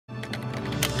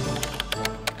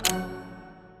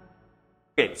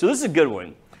Okay, so this is a good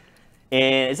one.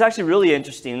 And it's actually really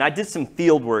interesting. And I did some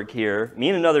field work here. Me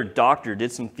and another doctor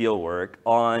did some field work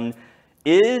on,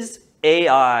 is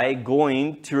AI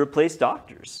going to replace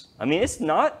doctors? I mean, it's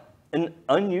not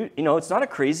it's not a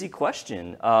crazy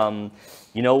question.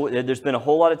 There's been a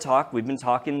whole lot of talk. We've been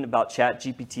talking about Chat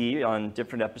GPT on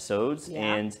different episodes.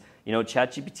 Yeah. And,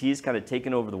 Chat GPT is kind of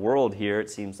taken over the world here, it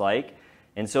seems like.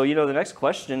 And so, the next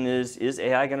question is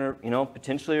AI going to,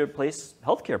 potentially replace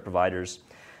healthcare providers?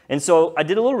 And so I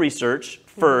did a little research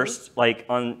first, like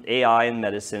on AI and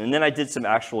medicine, and then I did some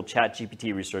actual Chat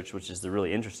GPT research, which is the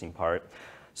really interesting part.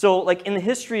 So like in the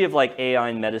history of like AI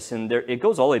and medicine, it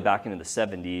goes all the way back into the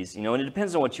 70s, and it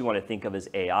depends on what you want to think of as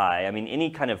AI. I mean, any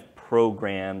kind of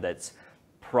program that's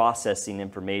processing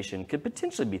information could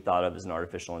potentially be thought of as an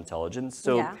artificial intelligence.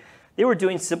 So they were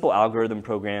doing simple algorithm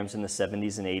programs in the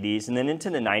 70s and 80s, and then into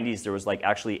the 90s, there was like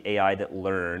actually AI that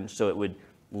learned, so it would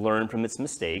learn from its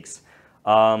mistakes.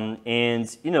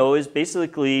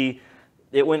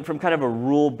 It went from kind of a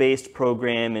rule-based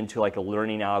program into like a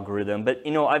learning algorithm. But,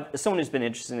 as someone who's been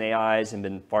interested in AIs and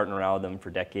been farting around with them for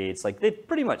decades, like they've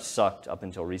pretty much sucked up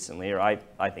until recently, or I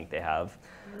think they have.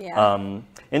 Yeah.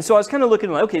 And so I was kind of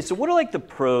looking like, okay, so what are like the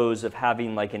pros of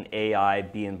having like an AI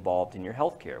be involved in your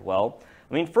healthcare? Well,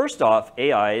 I mean, first off,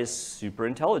 AI is super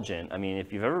intelligent. I mean,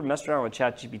 if you've ever messed around with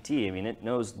Chat GPT, I mean, it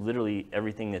knows literally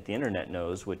everything that the internet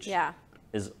knows, which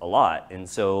is a lot. And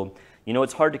so,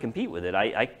 it's hard to compete with it.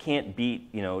 I can't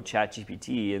beat, Chat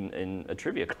GPT in a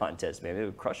trivia contest, man. It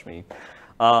would crush me.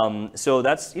 So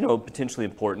that's, potentially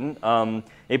important.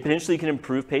 It potentially can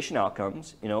improve patient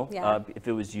outcomes, if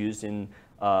it was used in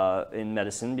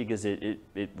medicine, because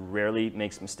it rarely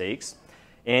makes mistakes.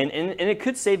 And it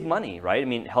could save money, right? I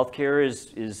mean, healthcare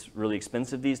is really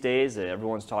expensive these days.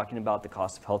 Everyone's talking about the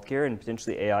cost of healthcare, and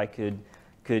potentially AI could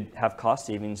have cost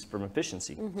savings from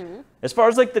efficiency. As far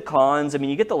as like the cons, I mean,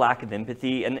 you get the lack of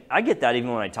empathy, and I get that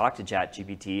even when I talk to Chat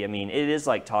GPT. I mean, it is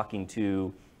like talking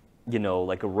to,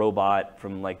 like a robot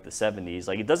from like the 70s.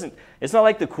 Like it's not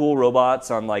like the cool robots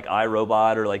on like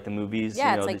iRobot or like the movies.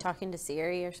 Yeah, it's like talking to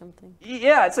Siri or something.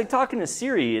 Yeah, it's like talking to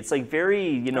Siri. It's like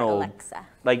very, Alexa.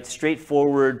 like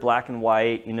straightforward, black and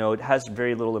white. It has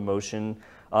very little emotion.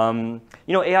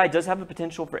 AI does have a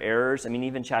potential for errors. I mean,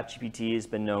 even ChatGPT has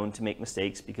been known to make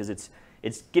mistakes because it's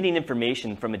getting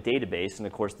information from a database, and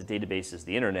of course the database is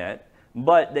the internet,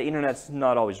 but the internet's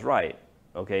not always right,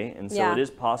 okay? And so it is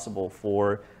possible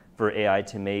for AI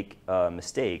to make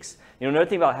mistakes. Another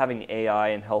thing about having AI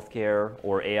in healthcare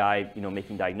or AI,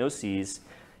 making diagnoses,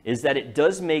 is that it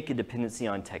does make a dependency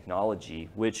on technology,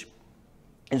 which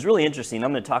is really interesting.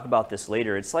 I'm going to talk about this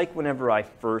later. It's like whenever I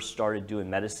first started doing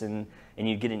medicine and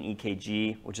you get an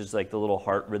EKG, which is like the little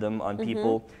heart rhythm on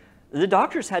people, the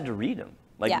doctors had to read them.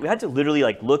 Like we had to literally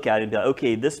like look at it and be like,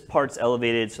 okay, this part's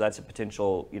elevated, so that's a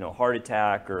potential, heart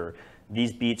attack, or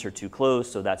these beats are too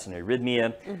close, so that's an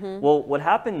arrhythmia. Well, what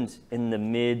happened in the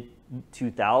mid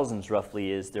 2000s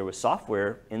roughly is there was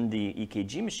software in the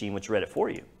EKG machine which read it for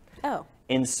you. Oh.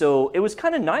 And so it was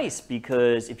kind of nice,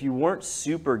 because if you weren't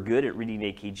super good at reading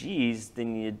EKGs,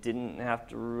 then you didn't have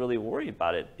to really worry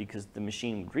about it because the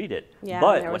machine would read it. Yeah,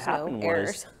 but what happened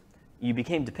was you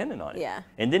became dependent on it. Yeah.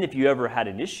 And then if you ever had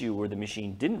an issue where the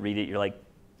machine didn't read it, you're like,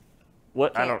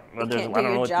 what? I don't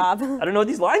know what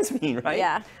these lines mean, right?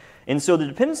 Yeah. And so the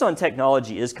dependence on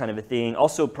technology is kind of a thing.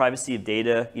 Also, privacy of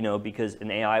data, because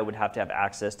an AI would have to have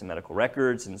access to medical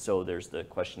records, and so there's the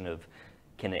question of,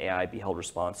 can the AI be held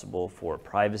responsible for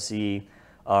privacy?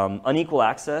 Unequal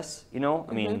access,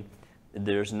 I mean,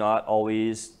 there's not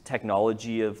always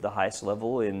technology of the highest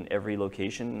level in every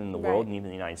location in the world, and even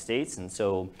in the United States. And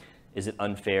so is it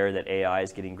unfair that AI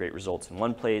is getting great results in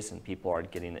one place and people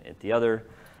aren't getting it at the other?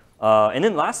 And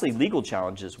then lastly, legal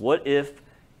challenges. What if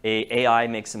AI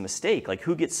makes a mistake? Like,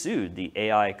 who gets sued? The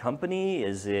AI company?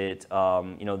 Is it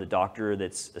the doctor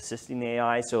that's assisting the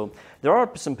AI? So there are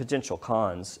some potential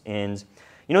cons. And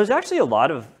there's actually a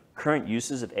lot of current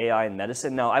uses of AI in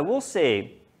medicine. Now, I will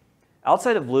say,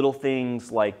 outside of little things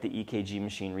like the EKG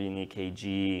machine reading the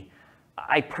EKG,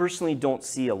 I personally don't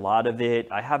see a lot of it.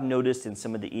 I have noticed in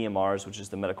some of the EMRs, which is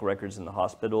the medical records in the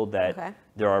hospital, that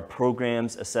there are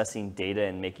programs assessing data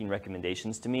and making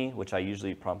recommendations to me, which I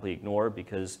usually promptly ignore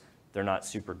because they're not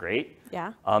super great.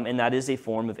 Yeah. And that is a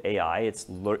form of AI. It's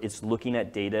looking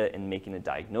at data and making a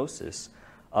diagnosis.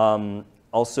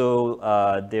 Also,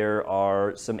 there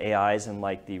are some AIs in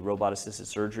like the robot-assisted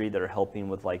surgery that are helping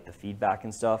with like the feedback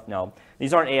and stuff. Now,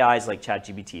 these aren't AIs like Chat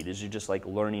GPT. These are just like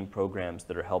learning programs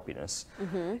that are helping us.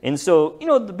 And so,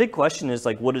 the big question is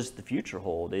like, what does the future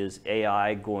hold? Is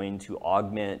AI going to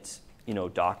augment,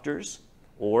 doctors,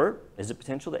 or is it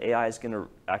potential that AI is going to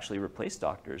actually replace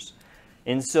doctors?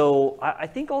 And so I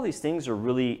think all these things are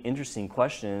really interesting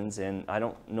questions, and I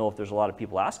don't know if there's a lot of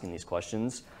people asking these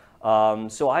questions.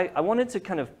 So I wanted to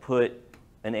kind of put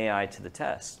an AI to the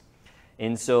test.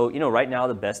 And so, right now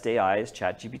the best AI is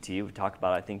Chat GPT. We talk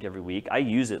about it, I think, every week. I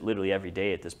use it literally every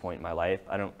day at this point in my life.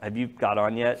 Have you got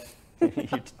on yet?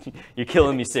 You're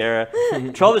killing me, Sarah.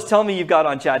 Travis, tell me you've got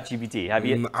on Chat GPT. Have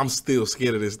you? I'm still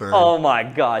scared of this thing. Oh my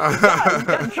God. You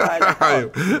gotta try it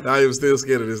out. I am still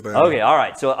scared of this thing. Okay, all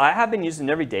right. So I have been using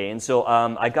it every day. And so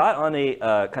I got on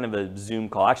a kind of a Zoom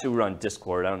call. Actually, we were on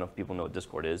Discord. I don't know if people know what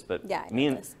Discord is, but Yeah, me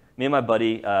and my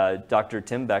buddy, Dr.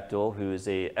 Tim Bechtel, who is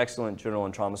an excellent general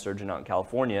and trauma surgeon out in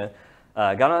California,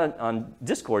 got on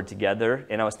Discord together,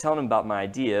 and I was telling him about my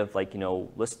idea of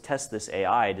let's test this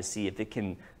AI to see if it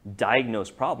can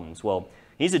diagnose problems. Well,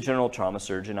 he's a general trauma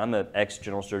surgeon. I'm an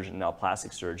ex-general surgeon, now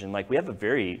plastic surgeon. We have a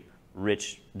very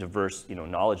rich, diverse,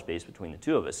 knowledge base between the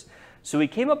two of us. So we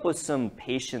came up with some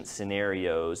patient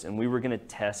scenarios, and we were going to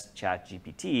test Chat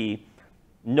GPT.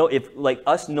 If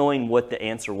us knowing what the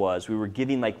answer was, we were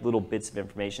giving little bits of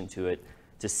information to it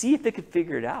to see if it could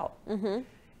figure it out. Mm-hmm.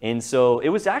 And so it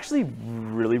was actually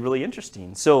really, really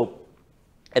interesting. So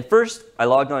at first, I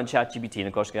logged on Chat GPT, and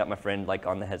of course, I got my friend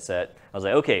on the headset. I was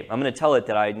like, okay, I'm going to tell it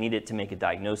that I need it to make a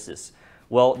diagnosis.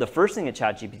 Well, the first thing that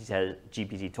Chat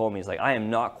GPT told me is I am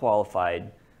not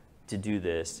qualified to do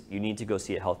this. You need to go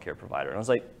see a healthcare provider. And I was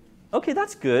like, okay,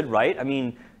 that's good, right? I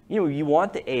mean, you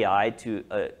want the AI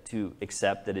to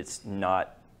accept that it's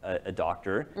not a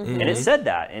doctor, and it said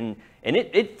that, and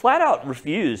it flat out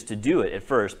refused to do it at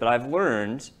first. But I've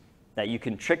learned that you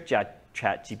can trick Chat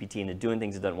GPT into doing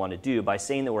things it doesn't want to do by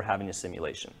saying that we're having a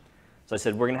simulation. So I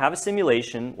said, we're going to have a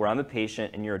simulation where I'm a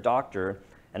patient and you're a doctor,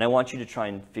 and I want you to try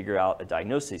and figure out a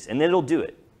diagnosis, and then it'll do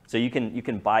it. So you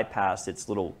can bypass its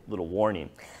little warning.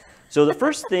 So the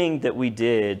first thing that we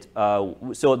did,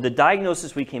 so the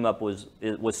diagnosis we came up was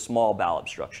small bowel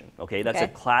obstruction. Okay, that's a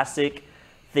classic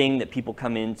thing that people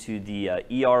come into the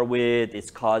ER with.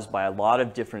 It's caused by a lot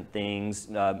of different things.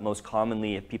 Most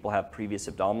commonly, if people have previous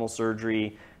abdominal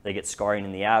surgery, they get scarring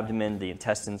in the abdomen. The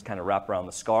intestines kind of wrap around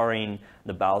the scarring.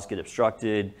 The bowels get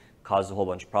obstructed, cause a whole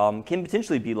bunch of problems. Can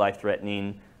potentially be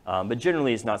life-threatening, but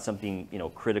generally it's not something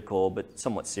critical, but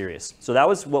somewhat serious. So that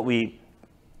was what we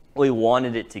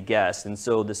wanted it to guess. And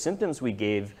so the symptoms we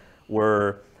gave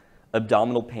were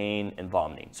abdominal pain and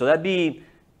vomiting. So that'd be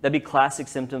classic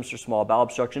symptoms for small bowel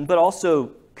obstruction, but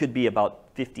also could be about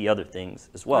 50 other things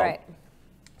as well. Right.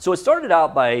 So it started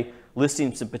out by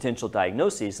listing some potential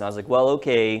diagnoses, and I was like, well,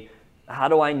 okay, how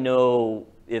do I know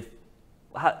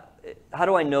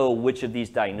which of these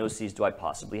diagnoses do I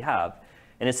possibly have?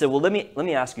 And it said, well, let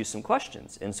me ask you some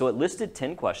questions. And so it listed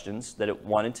 10 questions that it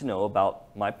wanted to know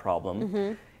about my problem.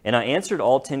 Mm-hmm. And I answered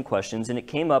all 10 questions, and it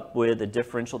came up with a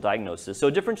differential diagnosis. So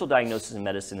a differential diagnosis in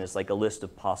medicine is like a list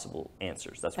of possible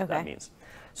answers. That's what that means.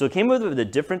 So it came with a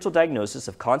differential diagnosis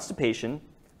of constipation,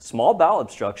 small bowel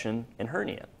obstruction, and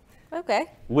hernia. Okay.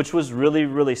 Which was really,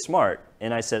 really smart.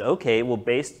 And I said, okay, well,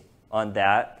 based on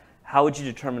that, how would you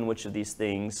determine which of these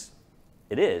things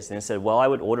it is? And it said, well, I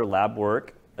would order lab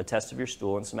work, a test of your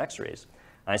stool, and some x-rays.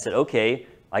 And I said, okay,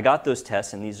 I got those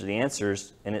tests, and these are the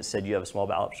answers. And it said, you have a small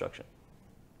bowel obstruction.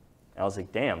 I was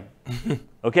like, damn.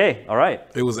 Okay, all right.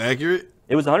 It was accurate?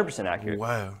 It was 100% accurate.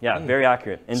 Wow. Yeah, very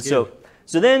accurate. And so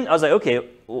then I was like, okay,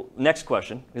 well, next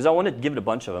question, because I wanted to give it a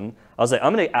bunch of them. I was like,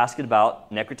 I'm going to ask it about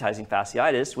necrotizing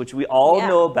fasciitis, which we all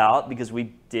know about because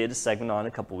we did a segment on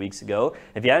a couple weeks ago.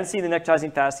 If you haven't seen the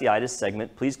necrotizing fasciitis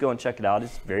segment, please go and check it out.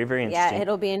 It's very, very interesting. Yeah,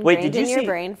 it'll be ingrained in your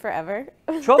brain forever.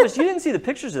 Travis, you didn't see the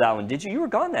pictures of that one, did you? You were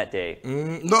gone that day.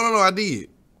 No, I did.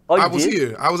 Oh, I was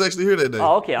here. I was actually here that day.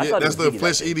 Oh, okay. I thought that's the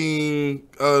flesh-eating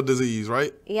disease,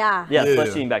 right? Yeah. Yeah,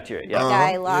 flesh-eating bacteria. Yeah. The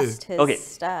guy lost his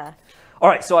stuff. All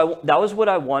right, so that was what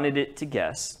I wanted it to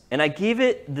guess. And I gave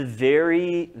it the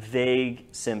very vague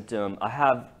symptom. I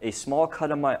have a small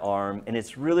cut on my arm, and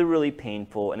it's really, really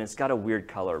painful, and it's got a weird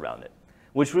color around it,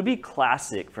 which would be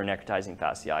classic for necrotizing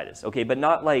fasciitis. Okay, but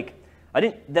not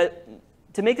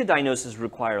to make the diagnosis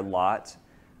require a lot.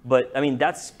 But I mean,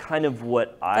 that's kind of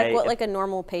what a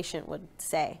normal patient would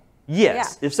say.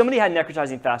 Yes. Yeah. If somebody had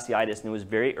necrotizing fasciitis and it was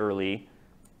very early,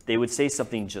 they would say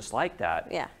something just like that.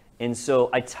 Yeah. And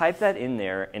so I typed that in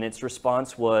there, and its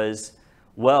response was,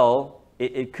 well,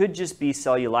 it could just be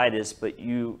cellulitis, but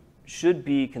you should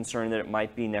be concerned that it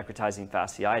might be necrotizing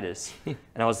fasciitis. And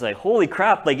I was like, holy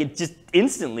crap, it just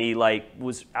instantly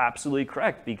was absolutely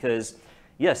correct, because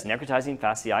yes, necrotizing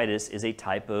fasciitis is a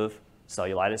type of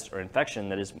cellulitis or infection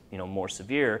that is more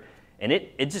severe, and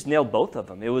it just nailed both of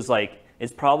them. It was like,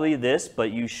 it's probably this,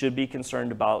 but you should be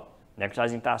concerned about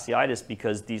necrotizing fasciitis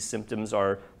because these symptoms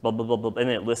are blah blah blah blah, and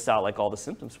then it lists out all the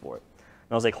symptoms for it.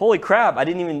 I was like, holy crap, I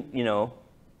didn't even, you know,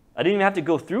 I didn't even have to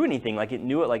go through anything. Like it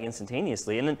knew it like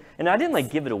instantaneously. And I didn't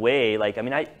like give it away. Like, I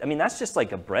mean, that's just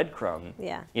like a breadcrumb.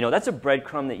 Yeah. You know, that's a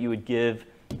breadcrumb that you would give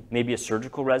maybe a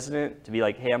surgical resident to be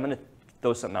like, hey, I'm going to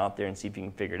throw something out there and see if you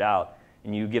can figure it out.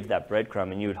 And you give that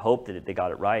breadcrumb and you would hope that they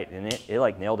got it right. And it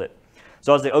like nailed it.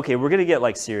 So I was like, okay, we're going to get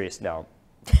like serious now.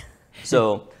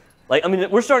 So like, I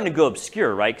mean, we're starting to go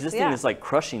obscure, right? Because this thing is like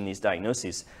crushing these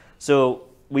diagnoses. So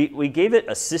we gave it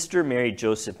a Sister Mary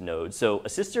Joseph node. So a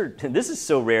sister, this is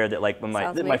so rare that like when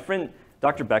my friend,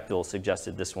 Dr. Bechtel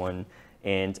suggested this one.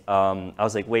 And I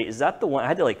was like, wait, is that the one? I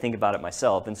had to like think about it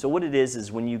myself. And so what it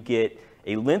is when you get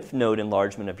a lymph node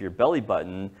enlargement of your belly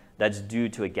button that's due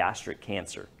to a gastric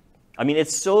cancer. I mean,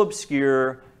 it's so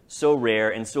obscure, so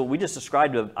rare. And so we just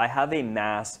described it. I have a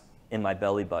mass in my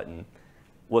belly button.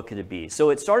 What could it be? So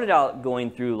it started out going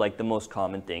through like the most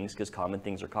common things, because common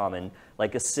things are common,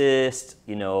 like a cyst,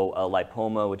 you know, a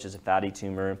lipoma, which is a fatty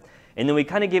tumor. And then we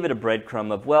kind of gave it a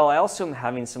breadcrumb of, well, I also am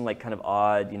having some like kind of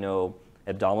odd, you know,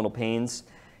 abdominal pains.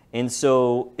 And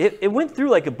so it went through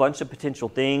like a bunch of potential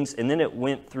things, and then it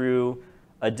went through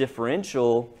a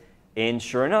differential, and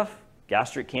sure enough,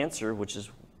 gastric cancer, which is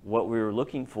what we were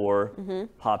looking for,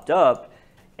 popped up.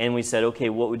 And we said, okay,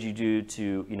 what would you do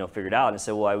to, you know, figure it out? And I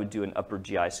said, well, I would do an upper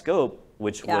GI scope,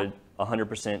 which would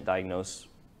 100% diagnose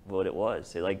what it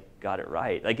was. They like got it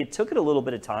right. Like it took it a little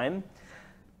bit of time,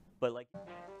 but like.